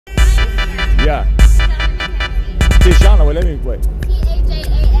Yeah. Tijana, wait, let me wait.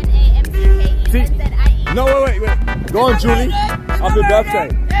 T-A-J-A-N-A-M-C-K-E-N-Z-I-E. No, wait. Go on, Julie. Happy birthday.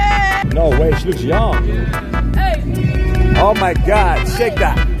 No, wait, she looks young. Oh my God, shake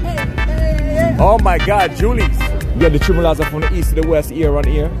that. Oh my God, Julie's. You got the Trumulaza from the east to the west, ear on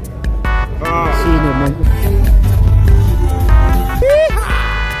ear.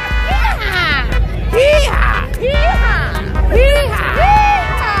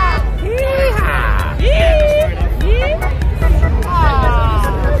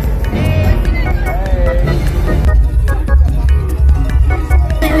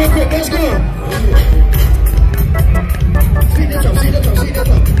 Let's go.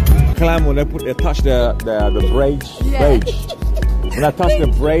 Climb when they touch the bridge. When I touch the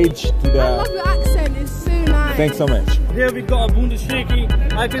bridge to the. I love your accent, it's so nice. Thanks so much. Here we got a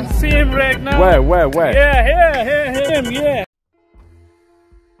Bundesliga. I can see him right now. Where? Yeah, here, him, yeah.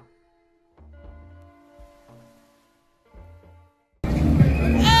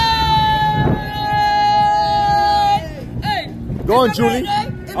 Go on, Julie.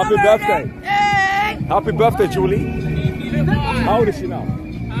 Happy birthday. Happy birthday, Julie. How old is she now?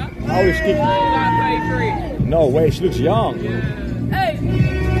 How old is she? 33. No way, she looks young.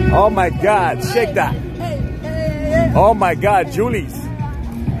 Oh my God, shake that. Oh my God, Julie's.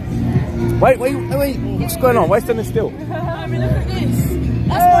 Wait. What's going on? Why standing still? I mean, look at this. That's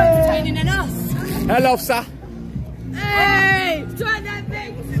more entertaining than us. Hello, sir. Hey! Try that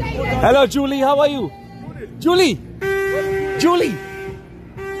thing. Say that. Hello, Julie. How are you? Julie.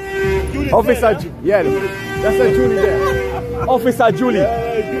 Officer, yeah, that's a Julie there. Officer Julie.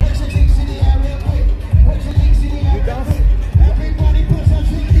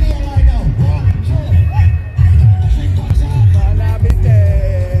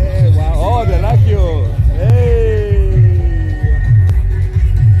 Wow, oh, they like you. Hey.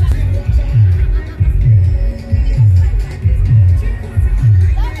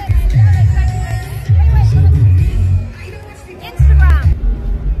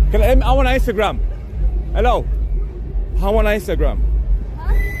 I want an Instagram. Hello. I want an Instagram.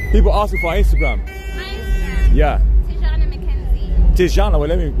 Huh? People ask me for Instagram. My Instagram. Yeah. Tijana Mackenzie. Tijana, wait,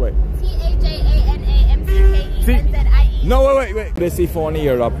 let me wait. T-A-J-A-N-A-M-C-K-E-N-Z-I-E. No, wait. They see phone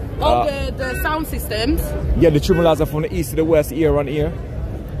ear up. The sound systems. Yeah, the Trumulaza from the east to the west, ear on ear.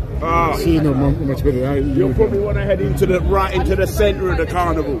 You'll probably want to head into the centre of the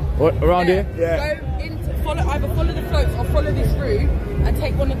carnival. What, around here? Yeah. Go into, either follow the floats or follow this route and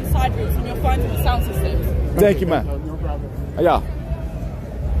take one of the side routes and you'll find the sound systems. Thank you, man. Yeah.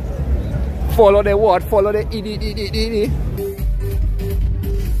 Follow the what? Follow the E-D-D-D-D-D.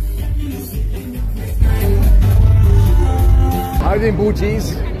 How are you doing,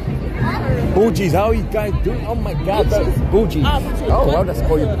 Boogies? Boogies, how are you guys doing? Oh my God, Boogies. Oh, well, let's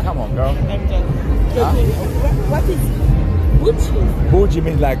call you. Come on, girl. Huh? What is Boogie? Boogie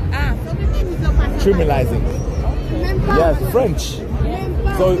means like criminalizing. Yeah, French.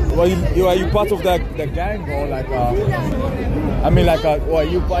 So, are you part of the gang or like? I mean, like, are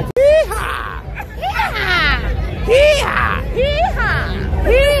you part?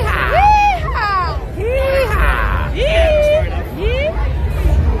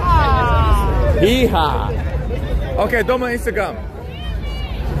 Hee-ha! Okay, do my Instagram.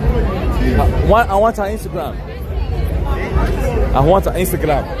 I want an Instagram. I want an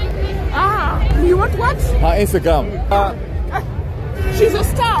Instagram. You want what? Her Instagram. She's a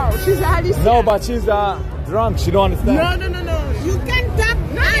star. She's a Alicia. No, but she's drunk. She don't understand. No. You can tap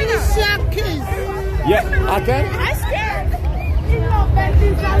Alicia Keys. Yeah, I can? I'm scared.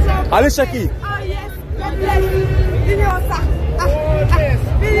 Alicia Keys. Oh, yes. God bless you.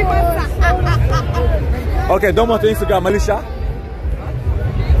 Ok, donne-moi ton Instagram, Alicia.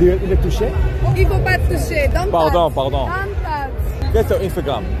 Il est touché? Il faut pas toucher. Pardon. Get your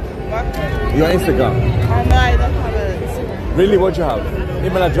Instagram. Your Instagram. No, I don't have an Instagram. Really, what you have?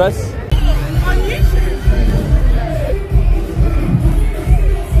 Email address? On YouTube.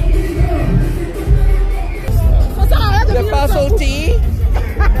 The pas salty.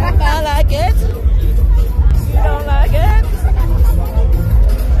 I like it. You don't like it?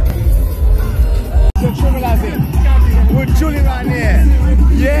 With Julie right here.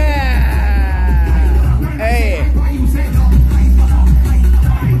 Yeah. Hey.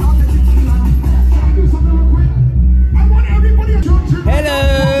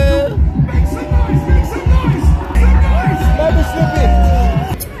 Hello. Let me slip in.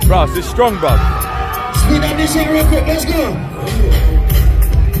 Bro, it's strong, bro. Speed up this thing real quick. Let's go.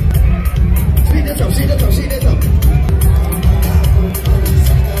 See that up.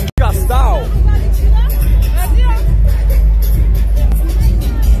 Got style.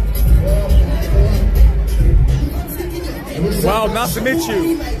 Wow, nice to meet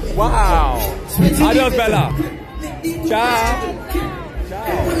you. Wow. Adios, Bella. Ciao.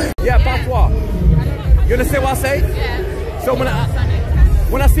 Ciao. Yeah, patois. You understand what I say? Yeah. So when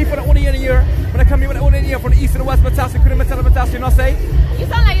I see from the only year, when I come here with the only year from the east and the west, Batassi, couldn't tell Batassi, you know what I say? You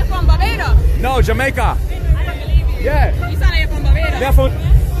sound like you're from Barbados. No, Jamaica. I don't believe you. Yeah. You sound like you're from Barbados. They're from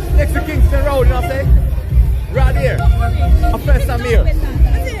next to Kingston Road, you know what I'm saying? Right here. My friend Samir.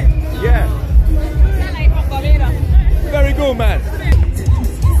 Yeah. You sound like you're from Barbados. Very good, man.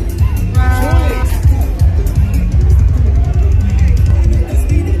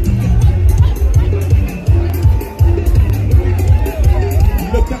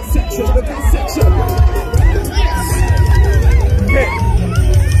 Look at section, look at section. Okay.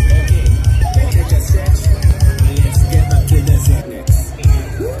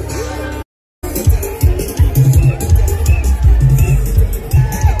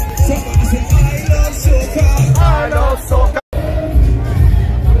 I love soca.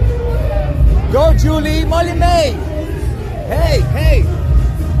 Go, Julie, Molly May. Hey, hey.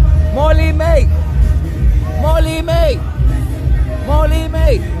 Molly May. Molly May. Molly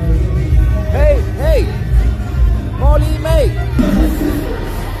May. Hey, hey. Molly May.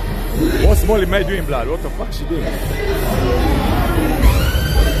 What's Molly May doing, blood? What the fuck is she doing?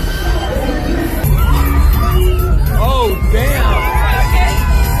 Oh, damn.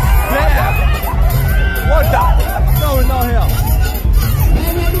 Damn. What the? No, no, hell.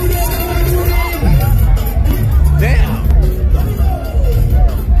 Damn.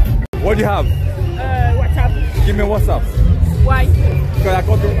 What do you have? WhatsApp. Give me a WhatsApp. Why? Because I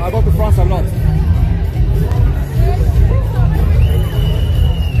go to France a lot.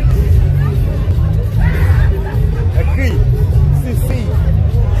 Écris. Si.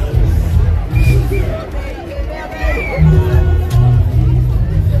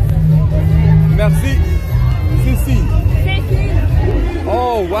 Merci. Si.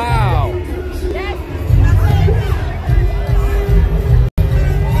 Oh, wow.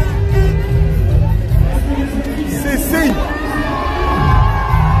 Si.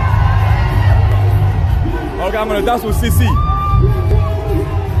 Okay, I'm gonna dance with CC.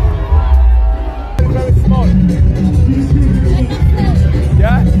 Very small.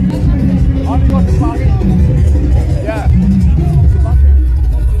 Yeah? Only go to Paris. Yeah.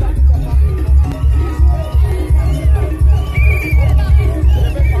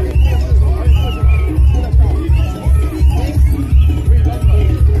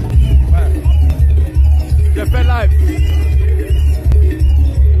 Live.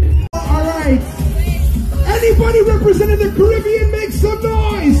 All right. Anybody representing the Caribbean, make some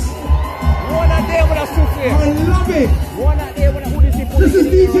noise. I love it. This is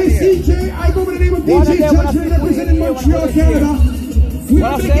DJ CJ. I go by the name of DJ Judgment, representing Montreal, Canada. We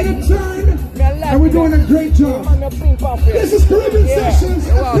are making a turn, and we're doing a great job. This is Caribbean Sessions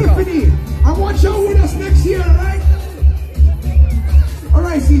Epiphany. I want y'all with us next year, all right? All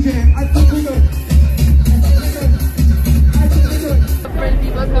right, CJ. I think we're good.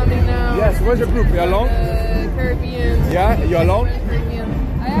 People coming now. Yes, where's your group? You alone? Caribbean. Yeah, you alone? Caribbean.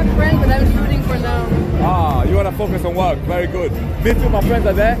 I have friends, but I'm shooting for now. Ah, you want to focus on work. Very good. Me too, my friends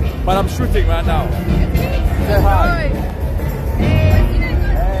are there, but I'm shooting right now. Say hi.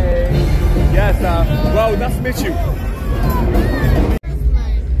 Hey. Yes, well, nice to meet you.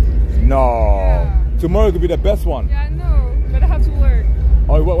 No. Yeah. Tomorrow could be the best one. Yeah, I know, but I have to work.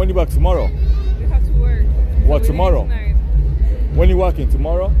 Oh, when you work tomorrow? We have to work. What, tomorrow? When you working?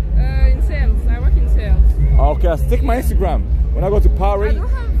 Tomorrow? In sales. I work in sales. Okay, I'll stick my Instagram. When I go to Paris. I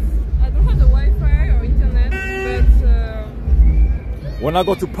don't have the Wi-Fi or internet, but when I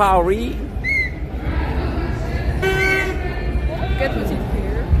go to Paris. Get with it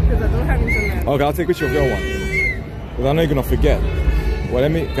here, because I don't have internet. Okay, I'll take a picture of your one. Because I know you're gonna forget. Well,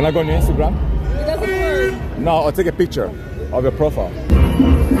 can I go on your Instagram? It doesn't work. No, I'll take a picture of your profile.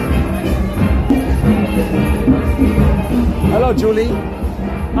 Hello, Julie.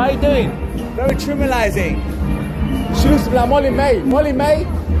 How you doing? Very trivializing. She looks like Molly May. Molly May?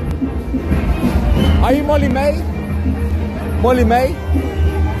 Are you Molly May? Molly May?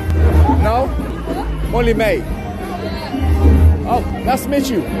 No? Molly May. Oh, nice to meet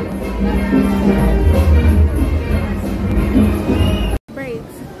you.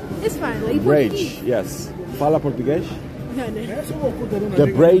 Braids. It's fine. Like Braids, yes. Fala português? No, no. The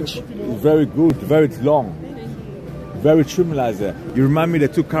braids is very good, very long. Very trimmalizer. You remind me of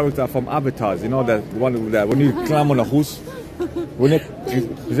the two characters from Avatars. You know that one that when you climb on a horse. When it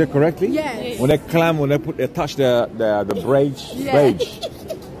is it correctly? Yes. When they climb, when they touch the braids. Yeah. Braids.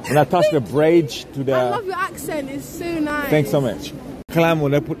 When I touch the braids to the. I love your accent. It's so nice. Thanks so much. Climb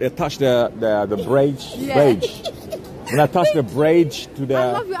when they touch the braids. Yeah. Braids. When I touch the bridge to the...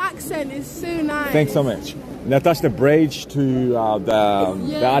 I love your accent. It's so nice. Thanks so much. When I touch the bridge to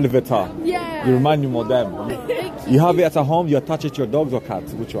the elevator, Yeah. you remind me of them. Thank You have it at home, you attach it to your dogs or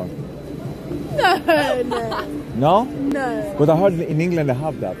cats? Which one? No. No? No. Because I heard in England they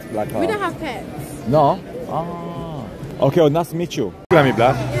have that. Like, We don't have pets. No? Ah. Okay, well, nice to meet you. Look at me,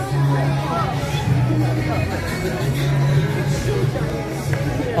 Black.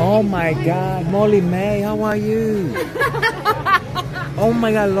 Oh my God, Molly May, how are you? Oh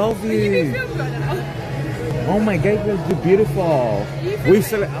my God, I love you. Oh my God, you're beautiful.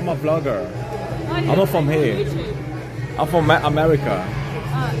 I'm a vlogger. I'm not from here. I'm from America.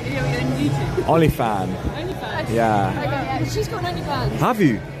 You're on YouTube. Only fan. OnlyFans. Yeah. Okay, she's got an OnlyFans. Have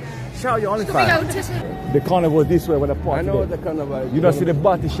you? Shout your only fan. The carnival this way with the pot. I know the carnival. You don't see the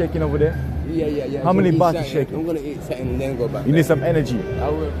butt is shaking over there? Yeah. How many butts is shaking? I'm gonna eat something and then go back. You need some energy. I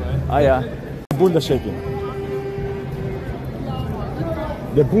will, man. Ah yeah. Bunda shaking.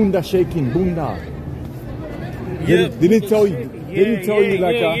 The bunda shaking, bunda. Yeah, Didn't tell you. Didn't tell you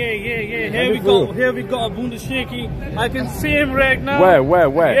like yeah. Here we go. Here we got a bunda shaking. I can see him right now.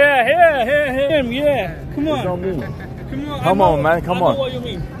 Where? Yeah, here, him. Yeah. Come on. Tell me. Come on. Come on, man. Come I on. know what you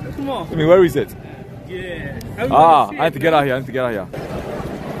mean. Come on. I mean, where is it? Yeah. I have to get out here.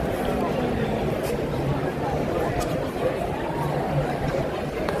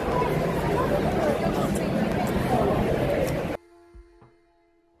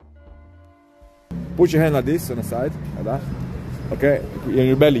 Put your hand like this on the side, like that. Okay, in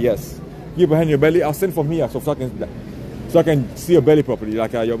your belly, yes. Keep your hand in your belly. I'll send from here so I can see your belly properly,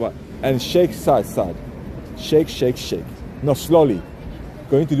 like your butt. And shake side. Shake. No, slowly.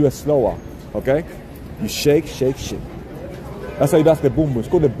 Going to do it slower, okay? You shake. That's how you dance the boom boom. It's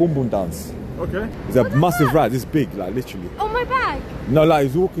called the boom boom dance. Okay. It's a massive rat. It's big, like literally. On my bag. No, like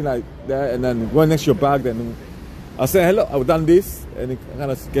it's walking like there and then going next to your bag. Then I say hello. I've done this and it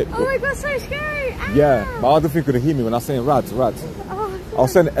kind of get. Oh my God, so scary. Ah. Yeah, but I don't think you could hear me when I was saying rat. Oh, I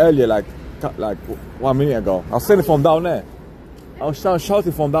was saying it earlier, like 1 minute ago. I was saying it from down there. I was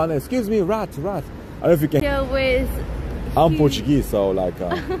shouting from down there. Excuse me, rat. I don't know if you can. deal with. I'm Portuguese, so like.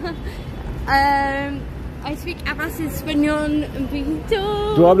 I speak hablas español un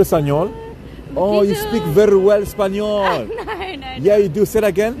poquito. Do you have the español? Oh, you speak very well español. No. Yeah, you do. Say that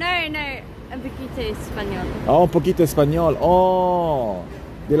again. No, un poquito español. Oh, un poquito español. Oh,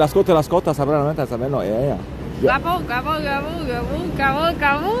 de las cotas, sabramente, saberlo. Yeah. Gabo.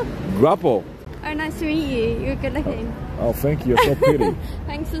 Guapo. Oh, nice to meet you. You're good looking. Oh, thank you. You're so pretty.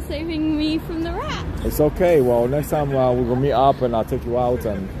 Thanks for saving me from the rat. It's okay. Well, next time we're gonna meet up and I'll take you out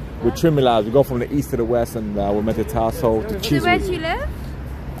and we trim it out. We go from the east to the west and we'll make a tassel to So Chiswick. where do you live?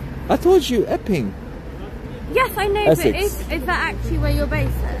 I told you, Epping. Yes, I know, Essex. but is that actually where you're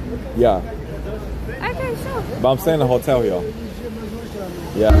based then? Yeah, Okay, sure. but I'm staying in a hotel here.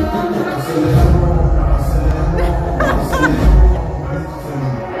 Yeah.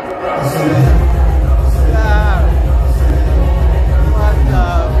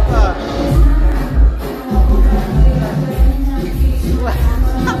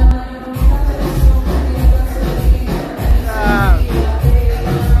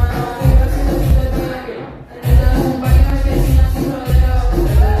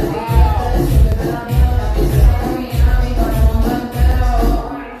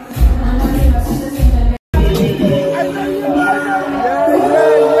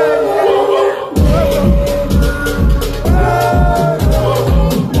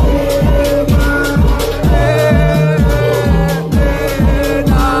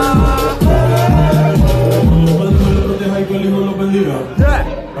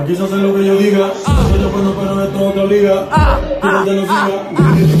 Aquí se hace lo que yo diga, soy yo cuando pero esto otra liga, quiero que lo siga,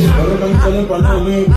 pero que me salen para mí.